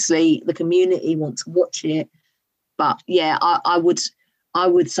and obviously the community want to watch it. But yeah, I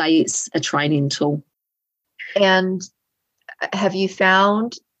would say it's a training tool. And have you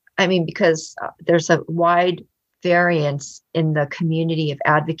found, because there's a wide variance in the community of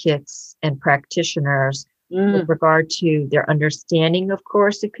advocates and practitioners with regard to their understanding of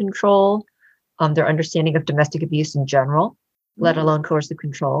coercive control, their understanding of domestic abuse in general, let alone coercive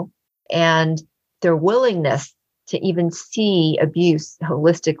control, and their willingness to even see abuse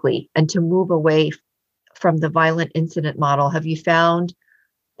holistically and to move away from the violent incident model. Have you found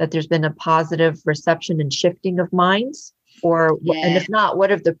that there's been a positive reception and shifting of minds? Or, yeah. And if not,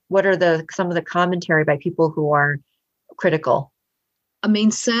 what are some of the commentary by people who are critical?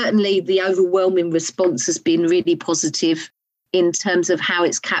 Certainly the overwhelming response has been really positive in terms of how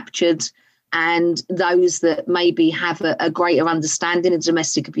it's captured, and those that maybe have a greater understanding of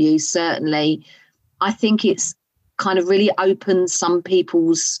domestic abuse, certainly. I think it's kind of really opened some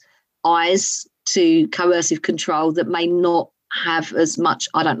people's eyes to coercive control that may not have as much,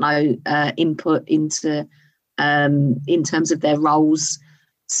 input into in terms of their roles.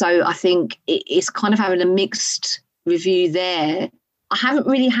 So I think it's kind of having a mixed review there. I haven't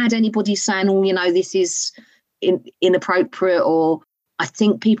really had anybody saying, this is inappropriate, or I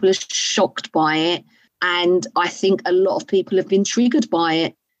think people are shocked by it. And I think a lot of people have been triggered by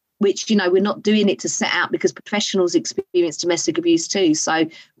it, which, we're not doing it to set out, because professionals experience domestic abuse too. So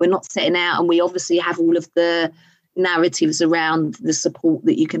we're not setting out, and we obviously have all of the narratives around the support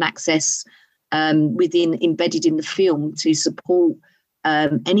that you can access embedded in the film to support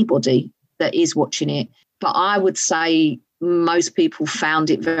anybody that is watching it. But I would say most people found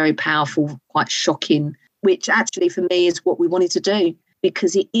it very powerful, quite shocking, which actually for me is what we wanted to do,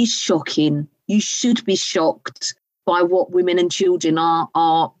 because it is shocking. You should be shocked by what women and children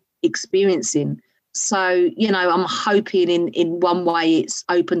are experiencing. So, I'm hoping in one way it's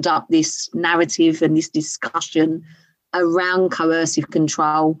opened up this narrative and this discussion around coercive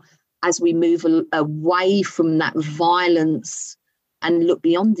control as we move away from that violence and look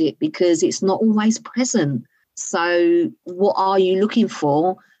beyond it, because it's not always present. So what are you looking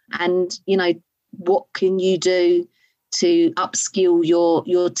for? And, what can you do to upskill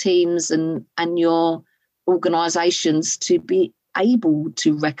your teams and your organisations to be able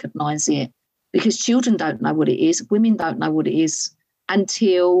to recognise it? Because children don't know what it is, women don't know what it is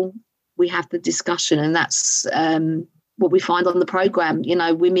until we have the discussion. And that's what we find on the programme,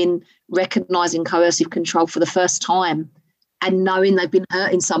 women recognising coercive control for the first time and knowing they've been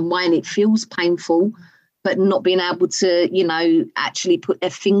hurt in some way and it feels painful, but not being able to, actually put their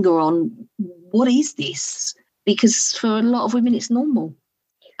finger on what is this? Because for a lot of women, it's normal,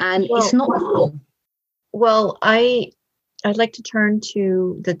 and it's not normal. Well, I'd like to turn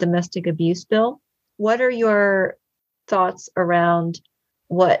to the domestic abuse bill what are your thoughts around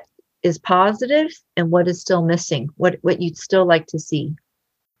what is positive and what is still missing? What you'd still like to see?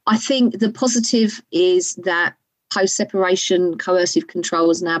 I think the positive is that post-separation coercive control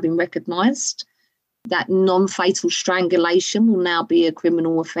has now been recognised, that non-fatal strangulation will now be a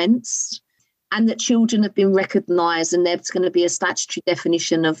criminal offence, and that children have been recognised and there's going to be a statutory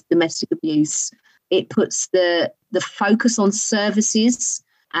definition of domestic abuse. It puts the focus on services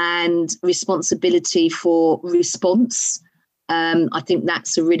and responsibility for response. I think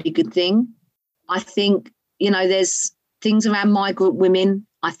that's a really good thing. I think, there's things around migrant women,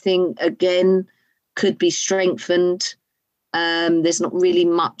 I think, again, could be strengthened. There's not really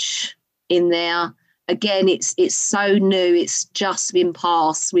much in there. Again, it's so new. It's just been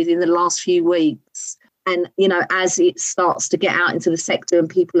passed within the last few weeks. And, as it starts to get out into the sector and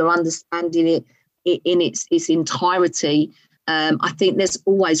people are understanding it in its entirety, I think there's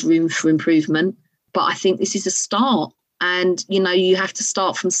always room for improvement. But I think this is a start. And, you have to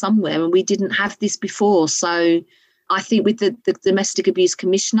start from somewhere. And we didn't have this before. So I think with the Domestic Abuse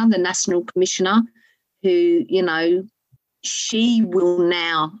Commissioner, the National Commissioner, who, she will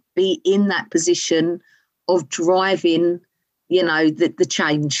now be in that position of driving, the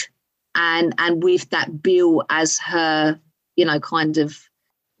change. And with that bill as her, kind of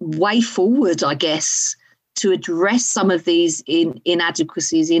way forward, I guess, to address some of these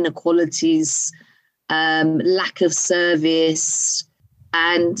inadequacies, inequalities, lack of service.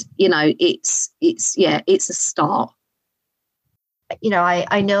 And, it's a start.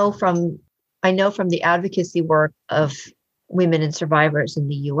 I know from the advocacy work of women and survivors in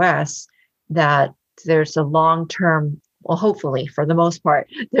the U.S. that there's a long-term, well, hopefully for the most part,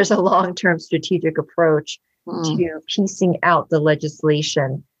 there's a long-term strategic approach to piecing out the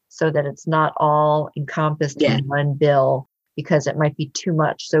legislation so that it's not all encompassed in one bill, because it might be too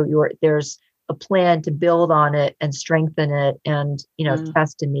much. So there's a plan to build on it and strengthen it and,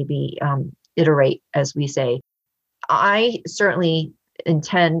 test and maybe iterate, as we say. I certainly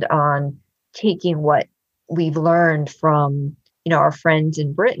intend on taking what we've learned from, our friends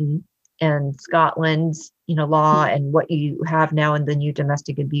in Britain and Scotland's, law and what you have now in the new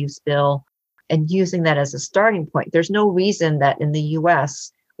domestic abuse bill, and using that as a starting point. There's no reason that in the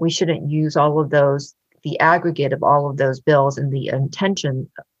US we shouldn't use all of those, the aggregate of all of those bills and the intention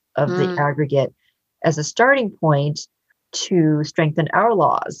of the aggregate as a starting point to strengthen our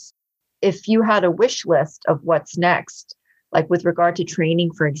laws. If you had a wish list of what's next, like with regard to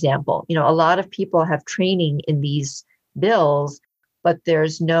training, for example, a lot of people have training in these bills, but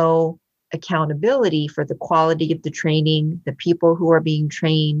there's no accountability for the quality of the training, the people who are being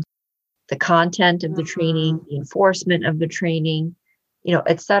trained, the content of the training, the enforcement of the training,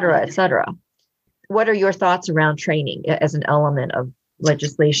 et cetera, et cetera. What are your thoughts around training as an element of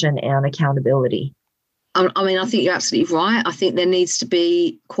legislation and accountability? I think you're absolutely right. I think there needs to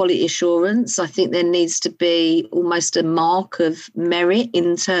be quality assurance. I think there needs to be almost a mark of merit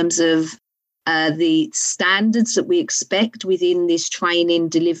in terms of the standards that we expect within this training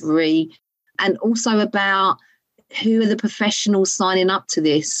delivery, and also about who are the professionals signing up to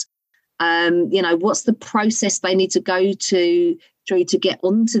this. What's the process they need to go through to get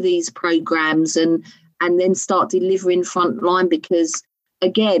onto these programs and then start delivering frontline, because,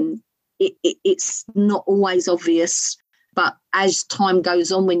 again, it's not always obvious, but as time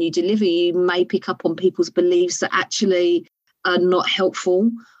goes on, when you deliver, you may pick up on people's beliefs that actually are not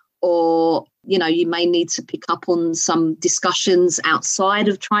helpful, or, you may need to pick up on some discussions outside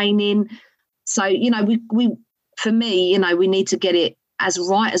of training. So, for me, we need to get it as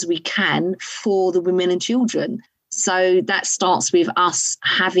right as we can for the women and children. So that starts with us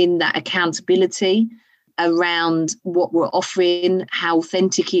having that accountability around what we're offering, how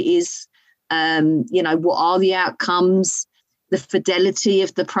authentic it is, what are the outcomes, the fidelity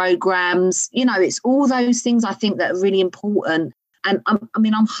of the programs. It's all those things I think that are really important. And I'm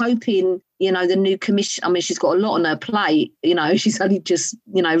hoping, the new commission, she's got a lot on her plate, she's only just,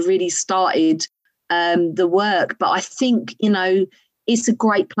 really started the work. But I think, it's a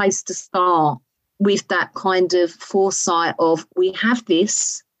great place to start with that kind of foresight of, we have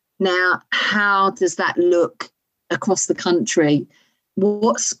this. Now, how does that look across the country?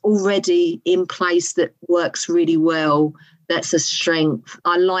 What's already in place that works really well, that's a strength?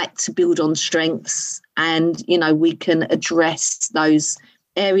 I like to build on strengths, and, we can address those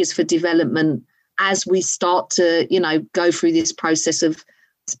areas for development as we start to, go through this process of,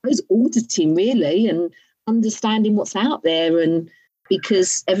 I suppose, auditing really and understanding what's out there. And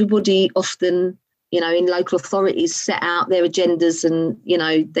because everybody often, in local authorities set out their agendas and,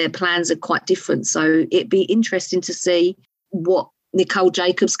 their plans are quite different. So it'd be interesting to see what Nicole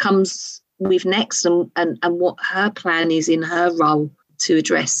Jacobs comes with next and what her plan is in her role to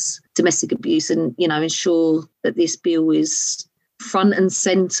address domestic abuse and, ensure that this bill is front and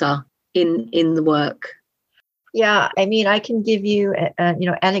centre in the work. Yeah, I mean, I can give you,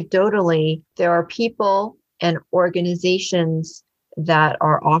 anecdotally, there are people and organizations that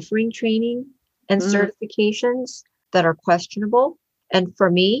are offering training and certifications that are questionable. And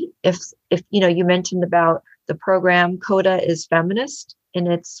for me, if you mentioned about the program, CODA is feminist in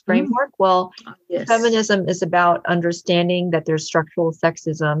its framework. Well, yes. Feminism is about understanding that there's structural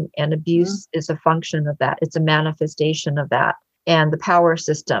sexism, and abuse is a function of that. It's a manifestation of that and the power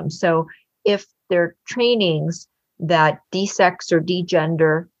system. So if there are trainings that desex or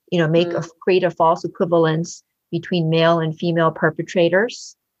degender, create a false equivalence between male and female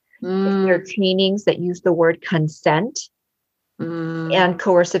perpetrators, if there are trainings that use the word consent and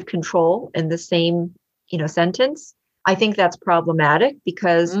coercive control in the same, sentence, I think that's problematic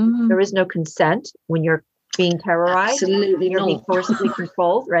because there is no consent when you're being terrorized. Absolutely you're not. being forcibly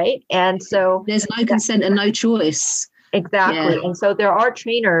controlled, right? And so there's no consent and no choice. Exactly. Yeah. And so there are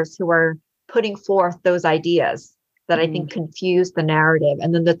trainers who are putting forth those ideas that I think confuse the narrative.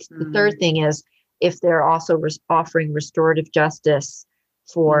 And then the third thing is if they're also offering restorative justice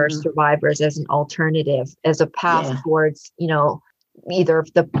for survivors as an alternative, as a path towards, either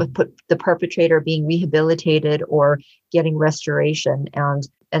the perpetrator being rehabilitated or getting restoration. And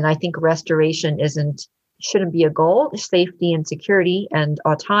I think restoration shouldn't be a goal. Safety and security and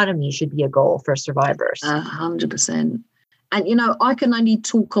autonomy should be a goal for survivors. 100%. And, I can only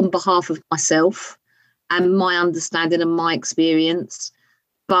talk on behalf of myself and my understanding and my experience.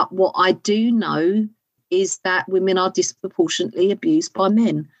 But what I do know is that women are disproportionately abused by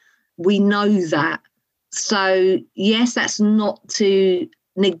men. We know that. So, yes, that's not to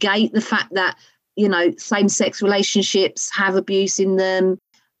negate the fact that, same-sex relationships have abuse in them,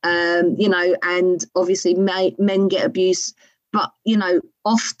 and obviously men get abuse. But,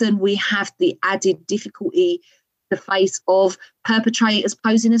 often we have the added difficulty, the face of perpetrators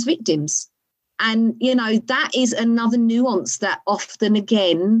posing as victims. And, that is another nuance that often,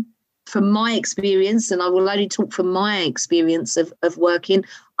 again, from my experience, and I will only talk from my experience of working,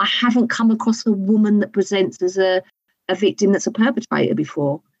 I haven't come across a woman that presents as a victim that's a perpetrator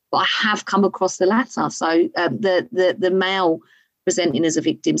before, but I have come across the latter. So the male presenting as a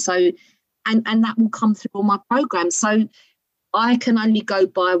victim. So, and that will come through all my programs. So I can only go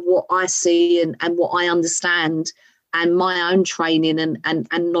by what I see and what I understand and my own training and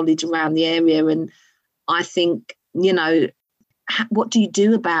knowledge around the area. And I think, what do you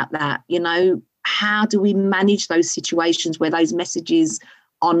do about that? How do we manage those situations where those messages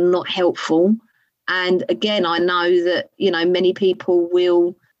are not helpful? And again, I know that, many people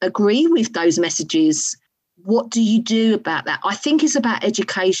will agree with those messages. What do you do about that? I think it's about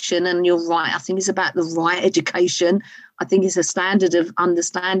education, and you're right. I think it's about the right education. I think it's a standard of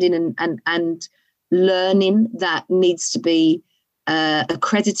understanding and learning that needs to be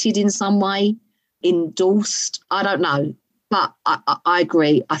accredited in some way, endorsed. I don't know. But I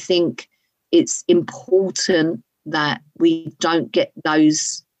agree. I think it's important that we don't get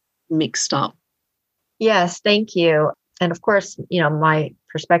those mixed up. Yes, thank you. And of course, my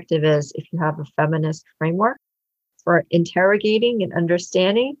perspective is if you have a feminist framework for interrogating and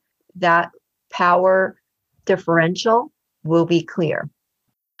understanding, that power differential will be clear.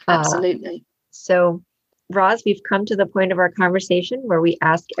 Absolutely. So, Roz, we've come to the point of our conversation where we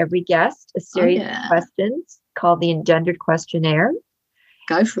ask every guest a series of questions called the Engendered Questionnaire.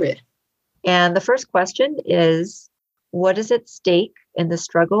 Go for it. And the first question is, what is at stake in the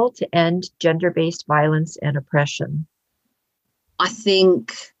struggle to end gender-based violence and oppression? I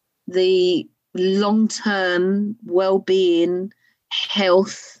think the long-term well-being,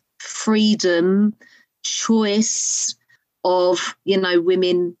 health, freedom, choice of,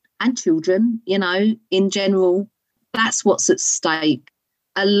 women and children, in general, that's what's at stake.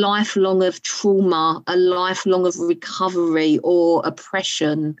 A lifelong of trauma, a lifelong of recovery or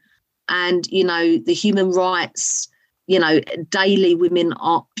oppression. And, the human rights, daily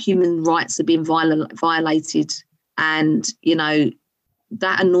human rights are being violated. And,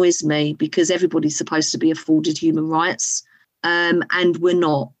 that annoys me because everybody's supposed to be afforded human rights, and we're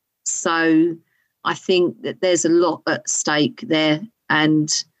not. So I think that there's a lot at stake there, and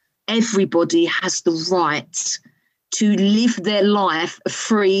everybody has the right to live their life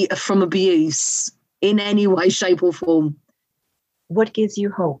free from abuse in any way, shape or form. What gives you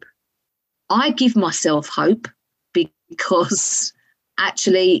hope? I give myself hope because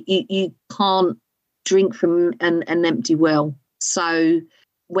actually you can't drink from an empty well. So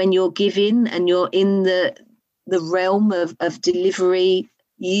when you're giving and you're in the realm of delivery,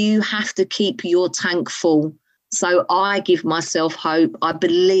 you have to keep your tank full. So I give myself hope. I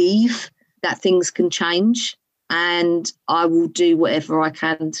believe that things can change, and I will do whatever I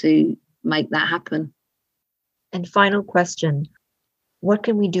can to make that happen. And final question, what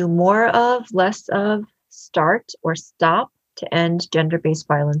can we do more of, less of, start or stop to end gender-based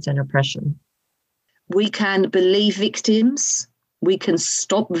violence and oppression? We can believe victims. We can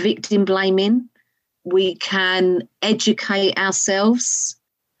stop victim blaming. We can educate ourselves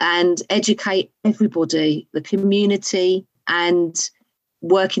and educate everybody, the community, and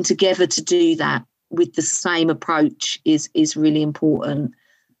working together to do that with the same approach is really important.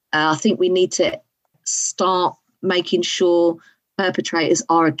 I think we need to start making sure perpetrators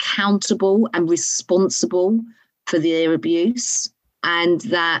are accountable and responsible for their abuse, and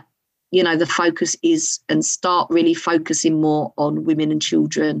that, you know, the focus is, and start really focusing more on women and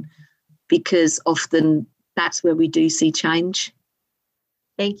children, because often that's where we do see change.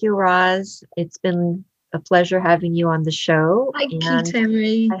 Thank you, Roz. It's been a pleasure having you on the show. Thank you,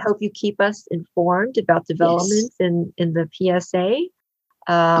 Terry. I hope you keep us informed about developments in the PSA.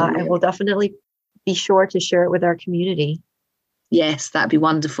 And we'll definitely be sure to share it with our community. Yes, that'd be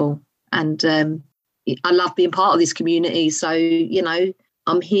wonderful. And I love being part of this community. So, you know,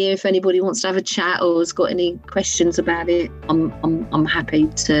 I'm here if anybody wants to have a chat or has got any questions about it. I'm happy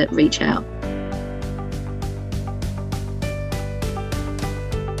to reach out.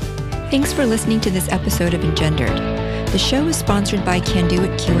 Thanks for listening to this episode of Engendered. The show is sponsored by Can Do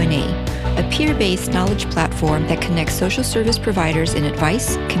It Q&A, a peer-based knowledge platform that connects social service providers in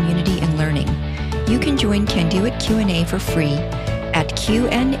advice, community, and learning. You can join Can Do It Q&A for free at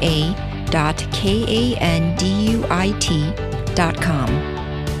qna.kanduit.com.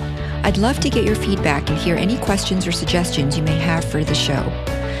 I'd love to get your feedback and hear any questions or suggestions you may have for the show.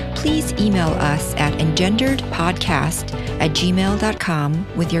 Please email us at engenderedpodcast@gmail.com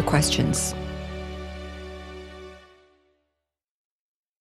with your questions.